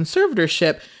of this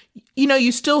conservatorship,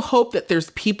 you still hope that there's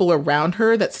people around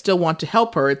her that still want to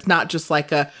help her. It's not just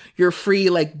you're free,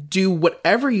 do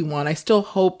whatever you want. I still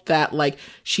hope that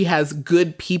she has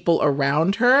good people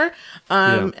around her.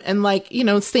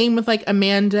 And same with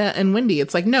Amanda and Wendy.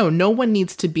 It's no one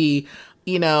needs to be,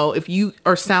 if you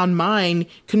are sound mind,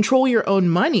 control your own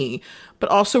money, but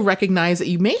also recognize that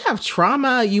you may have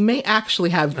trauma. You may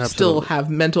actually still have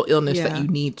mental illness that you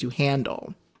need to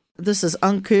handle. This is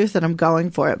uncouth and I'm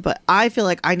going for it, but I feel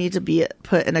like I need to be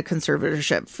put in a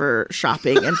conservatorship for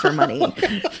shopping and for money.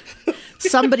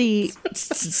 Somebody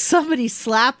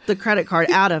slapped the credit card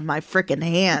out of my freaking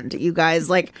hand, you guys.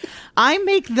 I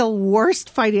make the worst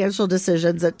financial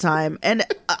decisions at time. And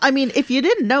if you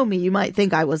didn't know me, you might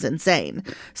think I was insane.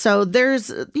 So there's,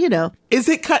 Is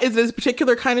it a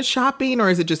particular kind of shopping,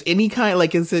 or is it just any kind?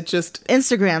 Is it just...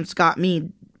 Instagram's got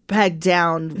me pegged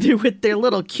down with their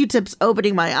little Q-tips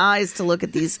opening my eyes to look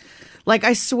at these.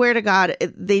 I swear to God,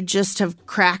 they just have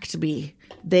cracked me.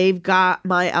 They've got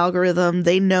my algorithm.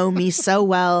 They know me so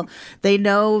well. They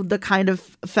know the kind of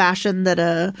fashion that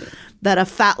a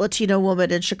fat Latino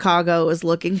woman in Chicago is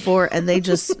looking for, and they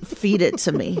just feed it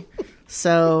to me.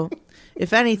 So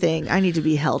if anything, I need to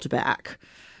be held back.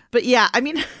 But yeah,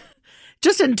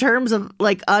 just in terms of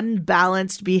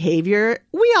unbalanced behavior,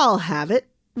 we all have it.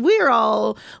 we're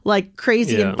all like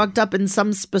crazy Yeah. and fucked up in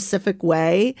some specific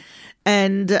way.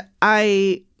 And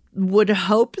I would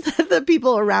hope that the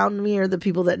people around me or the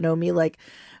people that know me like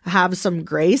have some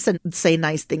grace and say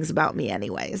nice things about me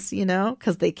anyways, you know,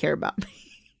 because they care about me.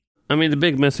 I mean, the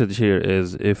big message here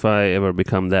is if I ever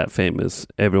become that famous,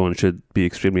 everyone should be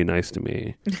extremely nice to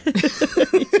me.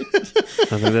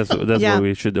 I think that's Yeah. where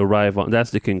we should arrive on.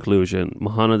 That's the conclusion.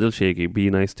 Mahana Dilsheki, be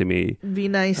nice to me. Be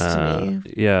nice to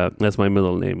me. Yeah, that's my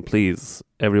middle name. Please,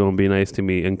 everyone be nice to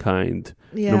me and kind,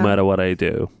 Yeah. no matter what I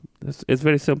do. It's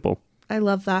very simple. I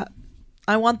love that.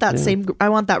 I want that I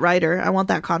want that writer. I want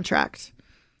that contract.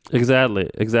 Exactly.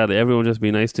 Everyone just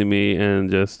be nice to me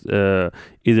and just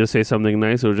either say something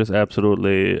nice or just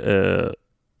absolutely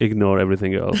ignore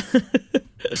everything else.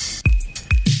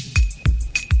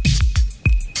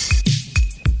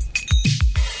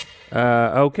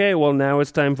 Okay, well, now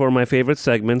it's time for my favorite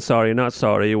segment, Sorry Not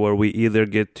Sorry, where we either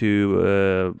get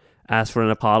to ask for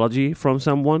an apology from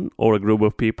someone or a group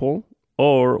of people,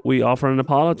 or we offer an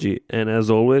apology. And as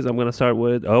always, I'm going to start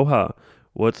with Oha.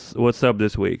 What's up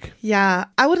this week? Yeah,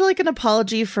 I would like an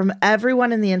apology from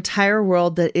everyone in the entire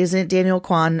world that isn't Daniel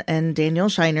Kwan and Daniel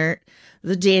Scheinert,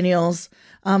 the Daniels,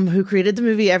 who created the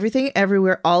movie Everything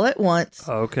Everywhere All at Once.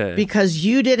 Okay. Because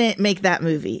you didn't make that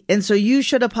movie. And so you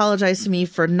should apologize to me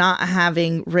for not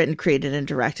having written, created, and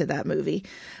directed that movie.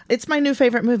 It's my new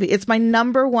favorite movie. It's my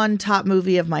number one top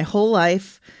movie of my whole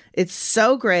life. It's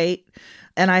so great.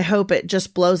 And I hope it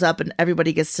just blows up and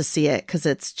everybody gets to see it because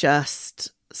it's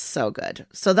just so good.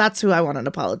 So that's who I want an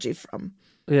apology from.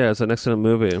 Yeah, it's an excellent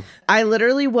movie. I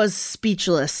literally was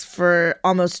speechless for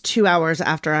almost 2 hours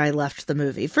after I left the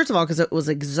movie. First of all, because it was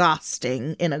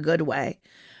exhausting in a good way.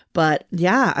 But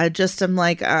yeah, I just am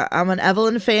like, I'm an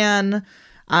Evelyn fan.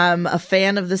 I'm a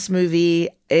fan of this movie.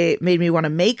 It made me want to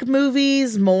make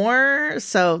movies more.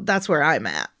 So that's where I'm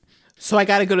at. So I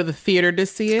got to go to the theater to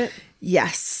see it?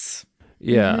 Yes.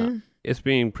 Yeah, It's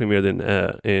being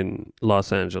premiered in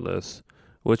Los Angeles,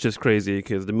 which is crazy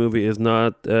because the movie is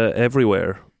not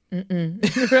everywhere.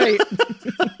 Right.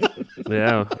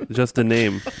 Yeah, just the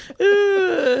name.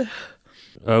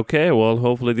 Okay, well,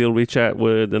 hopefully they'll reach out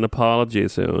with an apology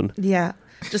soon. Yeah.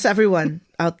 Just everyone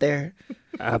out there.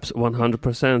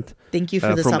 100%. Thank you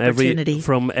for this opportunity.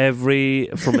 From every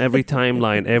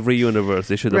timeline, every universe,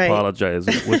 they should Right. apologize,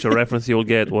 which a reference you'll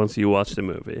get once you watch the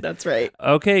movie. That's right.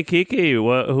 Okay, Kiki,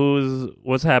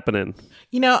 what's happening?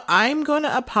 You know, I'm going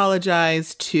to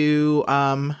apologize to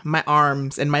my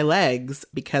arms and my legs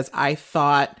because I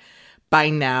thought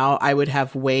by now I would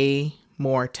have way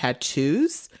more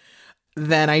tattoos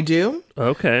than I do.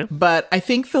 Okay. But I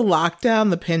think the lockdown,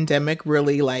 the pandemic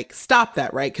really like stopped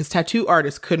that, right? Because tattoo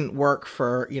artists couldn't work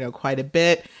for, quite a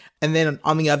bit. And then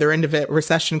on the other end of it,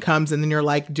 recession comes and then you're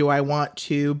like, do I want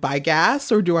to buy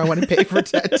gas or do I want to pay for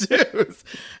tattoos?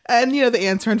 And, the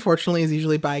answer, unfortunately, is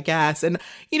usually buy gas. And,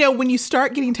 when you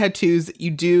start getting tattoos, you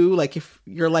do, like, if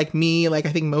you're like me, like,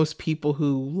 I think most people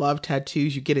who love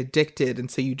tattoos, you get addicted.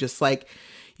 And so you just like,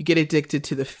 you get addicted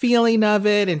to the feeling of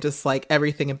it and just like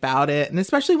everything about it. And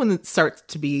especially when it starts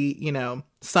to be,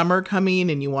 summer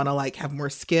coming and you want to like have more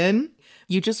skin.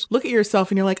 You just look at yourself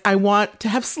and you're like, I want to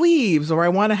have sleeves or I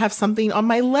want to have something on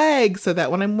my leg so that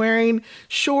when I'm wearing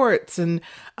shorts and,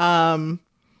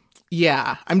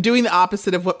 yeah, I'm doing the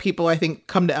opposite of what people I think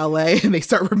come to LA and they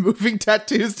start removing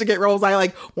tattoos to get roles. I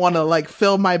like want to like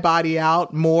fill my body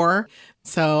out more.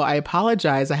 So I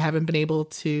apologize. I haven't been able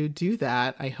to do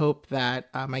that. I hope that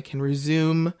I can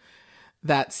resume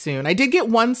that soon. I did get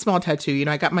one small tattoo.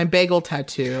 I got my bagel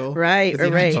tattoo. Right, 'Cause,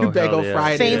 right. I do Bagel yeah.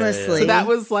 Fridays. Famously. So that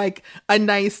was like a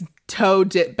nice toe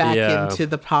dip back Yeah. into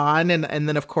the pond. And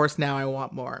then, of course, now I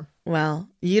want more. Well,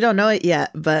 you don't know it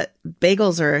yet, but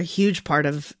bagels are a huge part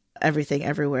of Everything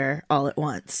Everywhere All at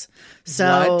Once.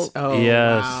 So What? Oh,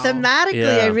 Yes. wow.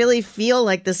 thematically, Yeah. I really feel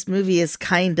like this movie is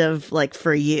kind of like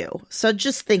for you. So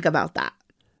just think about that.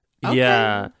 Okay.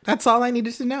 Yeah. That's all I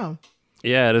needed to know.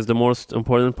 Yeah, it is the most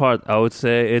important part. I would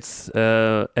say it's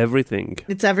everything.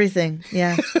 It's everything.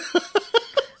 Yeah.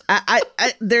 I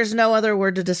there's no other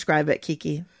word to describe it,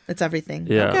 Kiki. It's everything.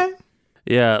 Yeah. Okay.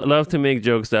 Yeah, I love to make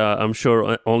jokes that I'm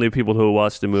sure only people who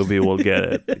watch the movie will get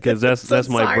it because that's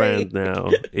my sorry. brand now.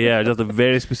 Yeah, just a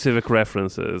very specific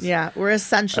references. Yeah, we're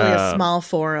essentially a small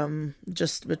forum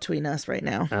just between us right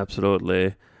now.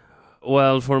 Absolutely.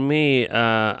 Well, for me,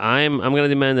 I'm going to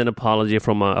demand an apology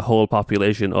from a whole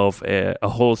population of a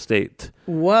whole state.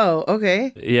 Whoa,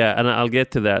 okay. Yeah, and I'll get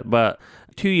to that. But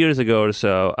 2 years ago or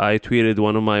so, I tweeted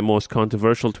one of my most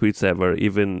controversial tweets ever,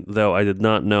 even though I did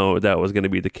not know that was going to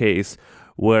be the case,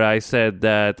 where I said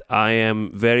that I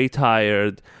am very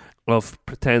tired of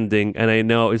pretending, and I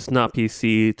know it's not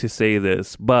PC to say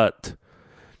this, but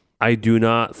I do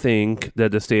not think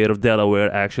that the state of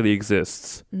Delaware actually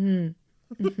exists.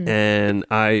 Mm-hmm. And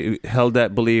I held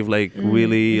that belief like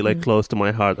really like close to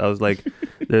my heart. I was like,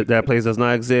 that place does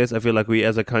not exist. I feel like we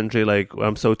as a country, like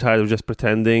I'm so tired of just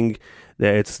pretending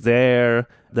that it's there,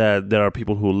 that there are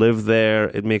people who live there.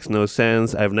 It makes no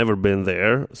sense. I've never been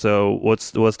there. So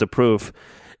what's the proof?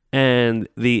 And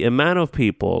the amount of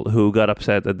people who got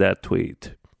upset at that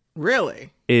tweet really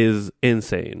is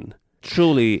insane.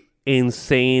 Truly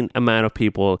insane amount of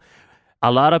people.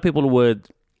 A lot of people would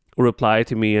reply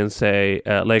to me and say,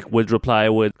 would reply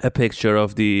with a picture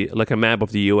of a map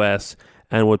of the U.S.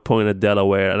 and would point at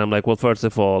Delaware. And I'm like, well, first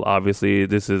of all, obviously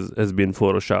this has been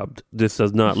photoshopped. This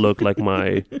does not look like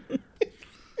my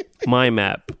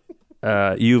map.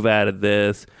 You've added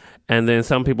this. And then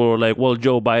some people were like, well,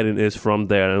 Joe Biden is from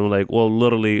there. And I'm like, well,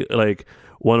 literally, like,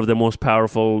 one of the most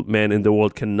powerful men in the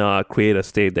world cannot create a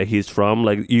state that he's from.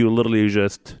 Like, you literally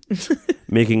just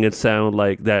making it sound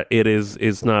like that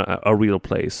it's not a real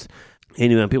place.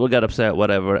 Anyway, people got upset,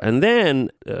 whatever. And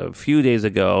then a few days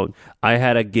ago, I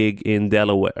had a gig in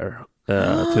Delaware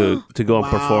to go and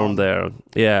perform there.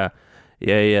 Yeah.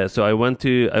 So I went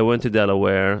to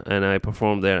Delaware and I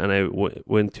performed there, and I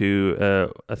went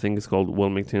to I think it's called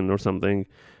Wilmington or something,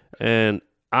 and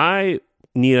I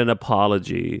need an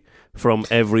apology from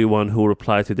everyone who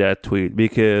replied to that tweet,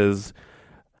 because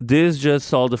this just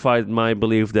solidified my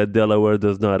belief that Delaware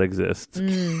does not exist.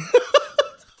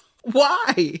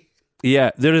 Why?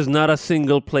 Yeah, there is not a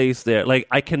single place there. Like,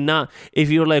 I cannot, if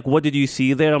you're like, what did you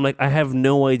see there? I'm like, I have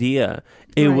no idea.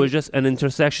 It was just an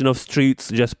intersection of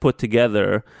streets just put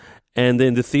together, and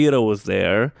then the theater was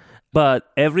there. But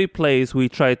every place we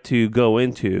tried to go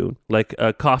into, like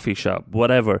a coffee shop,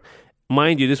 whatever,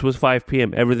 mind you, this was 5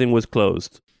 p.m. Everything was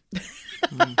closed.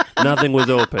 Nothing was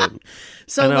open.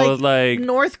 So, and I was like,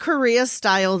 North Korea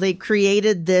style, they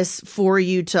created this for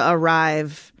you to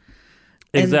arrive.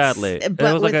 Exactly.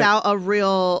 But without a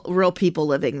real people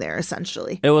living there,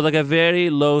 essentially. It was like a very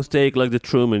low stake, like the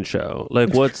Truman Show.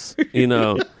 Like, what's,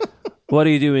 what are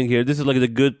you doing here? This is like the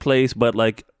good place, but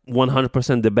like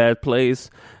 100% the bad place.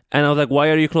 And I was like, why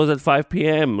are you closed at 5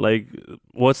 p.m.? Like,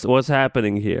 what's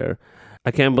happening here? I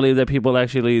can't believe that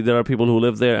there are people who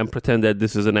live there and pretend that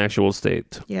this is an actual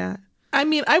state. Yeah. I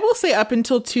mean, I will say up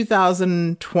until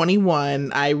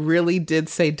 2021, I really did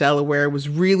say Delaware was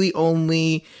really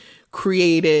only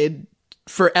created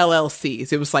for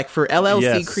LLCs. It was like for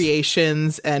LLC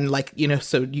creations and like,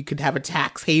 so you could have a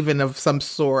tax haven of some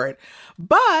sort.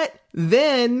 But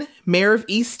then Mayor of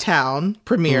Easttown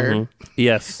premiered. Mm-hmm.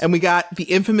 Yes. And we got the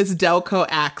infamous Delco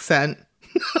accent.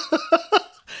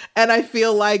 And I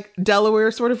feel like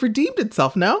Delaware sort of redeemed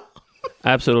itself, no?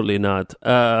 Absolutely not.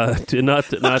 Not to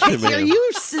me. Are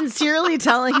you sincerely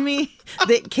telling me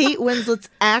that Kate Winslet's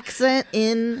accent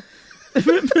in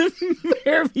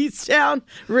Mayor of Easttown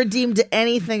redeemed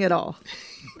anything at all?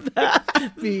 That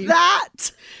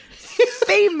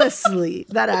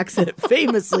accent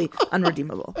famously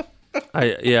unredeemable.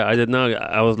 I did not.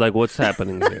 I was like, what's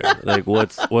happening here? Like,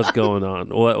 what's going on?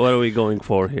 What are we going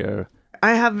for here?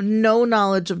 I have no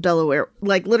knowledge of Delaware.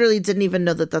 Like, literally didn't even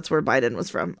know that that's where Biden was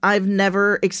from. I've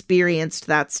never experienced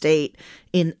that state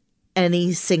in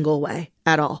any single way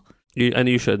at all. And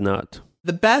you should not.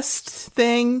 The best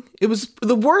thing, it was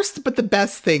the worst, but the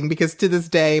best thing, because to this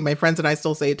day, my friends and I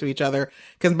still say it to each other,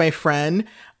 because my friend,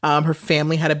 her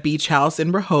family had a beach house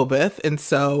in Rehoboth. And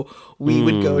so we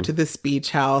would go to this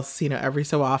beach house, every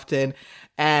so often.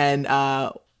 And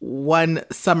one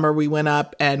summer we went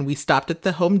up and we stopped at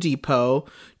the Home Depot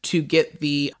to get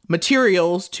the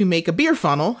materials to make a beer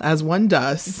funnel, as one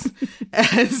does.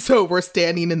 And so we're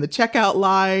standing in the checkout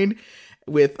line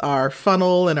with our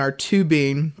funnel and our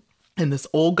tubing. And this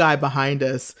old guy behind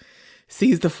us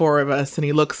sees the four of us and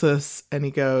he looks at us and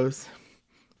he goes,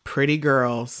 "Pretty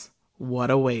girls, what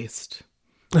a waste."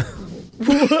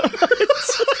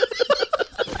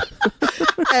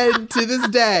 And to this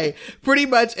day, pretty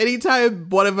much anytime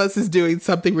one of us is doing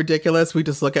something ridiculous, we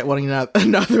just look at one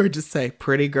another and just say,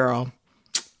 "Pretty girl,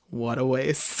 what a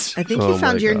waste." I think you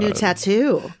found your new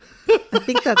tattoo. I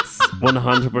think that's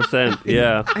 100%.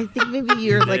 Yeah. I think maybe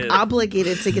you're like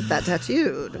obligated to get that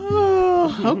tattooed.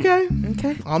 Oh, okay.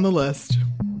 Okay. On the list.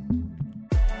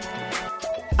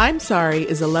 I'm Sorry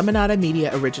is a Lemonada Media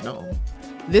original.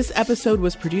 This episode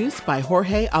was produced by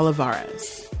Jorge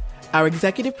Olivares. Our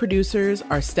executive producers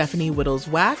are Stephanie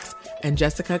Whittles-Wax and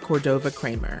Jessica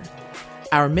Cordova-Kramer.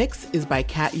 Our mix is by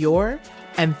Kat Yor,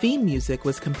 and theme music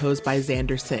was composed by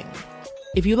Xander Singh.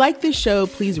 If you like this show,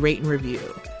 please rate and review.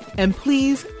 And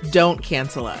please don't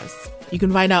cancel us. You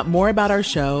can find out more about our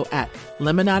show at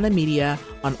Lemonada Media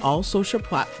on all social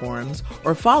platforms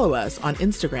or follow us on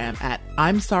Instagram at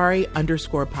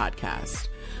I'mSorry_podcast.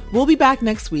 We'll be back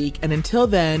next week, and until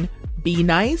then, be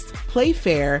nice, play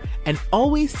fair, and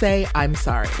always say I'm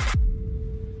sorry.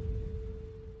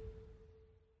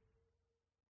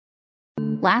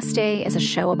 Last Day is a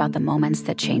show about the moments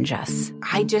that change us.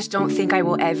 I just don't think I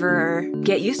will ever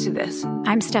get used to this.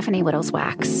 I'm Stephanie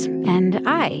Whittleswax, and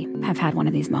I have had one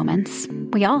of these moments.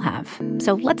 We all have.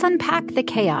 So let's unpack the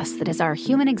chaos that is our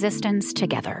human existence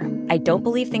together. I don't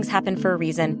believe things happen for a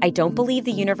reason. I don't believe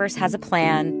the universe has a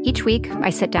plan. Each week, I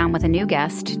sit down with a new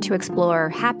guest to explore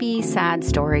happy, sad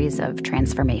stories of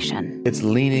transformation. It's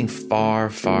leaning far,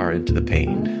 far into the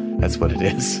pain. That's what it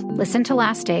is. Listen to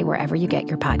Last Day wherever you get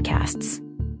your podcasts.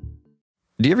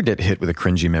 Do you ever get hit with a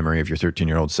cringy memory of your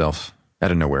 13-year-old self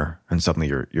out of nowhere, and suddenly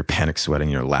you're panic sweating,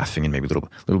 you're laughing, and maybe a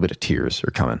little bit of tears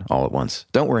are coming all at once?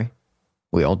 Don't worry.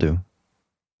 We all do.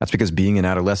 That's because being an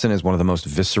adolescent is one of the most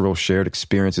visceral shared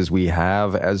experiences we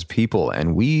have as people,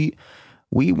 and we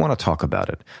want to talk about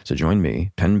it. So join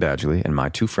me, Penn Badgley, and my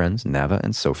two friends, Nava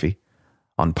and Sophie,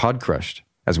 on Podcrushed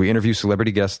as we interview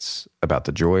celebrity guests about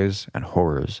the joys and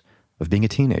horrors of being a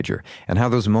teenager and how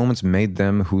those moments made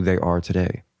them who they are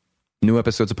today. New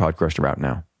episodes of Podcrushed are out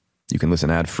now. You can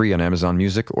listen ad-free on Amazon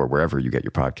Music or wherever you get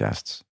your podcasts.